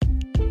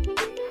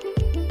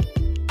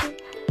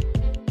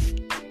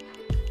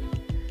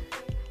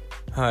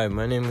Hi,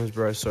 my name is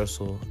Bryce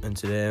Russell, and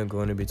today I'm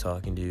going to be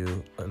talking to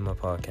you on my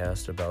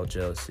podcast about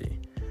jealousy.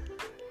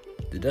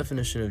 The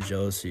definition of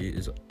jealousy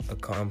is a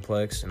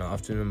complex and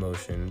often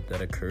emotion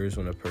that occurs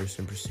when a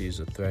person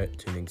perceives a threat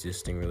to an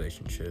existing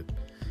relationship.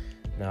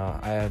 Now,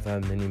 I have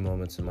had many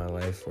moments in my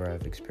life where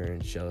I've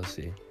experienced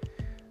jealousy.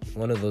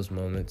 One of those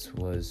moments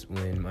was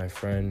when my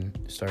friend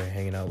started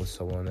hanging out with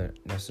someone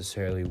that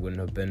necessarily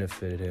wouldn't have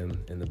benefited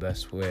him in the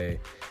best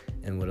way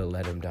and would have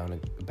led him down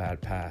a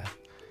bad path.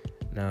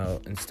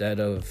 Now, instead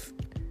of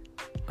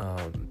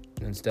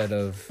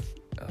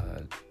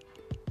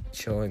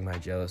showing my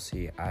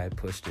jealousy, I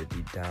pushed it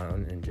deep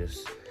down and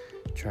just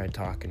tried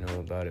talking to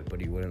him about it,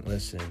 but he wouldn't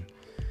listen.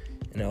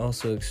 And it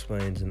also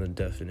explains in the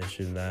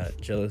definition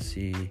that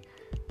jealousy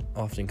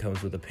often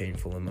comes with a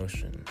painful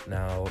emotion.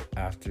 Now,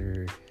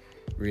 after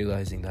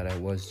realizing that I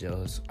was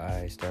jealous,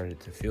 I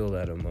started to feel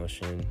that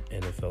emotion,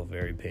 and it felt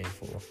very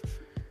painful.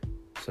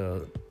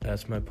 So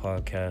that's my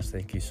podcast.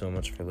 Thank you so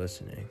much for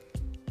listening.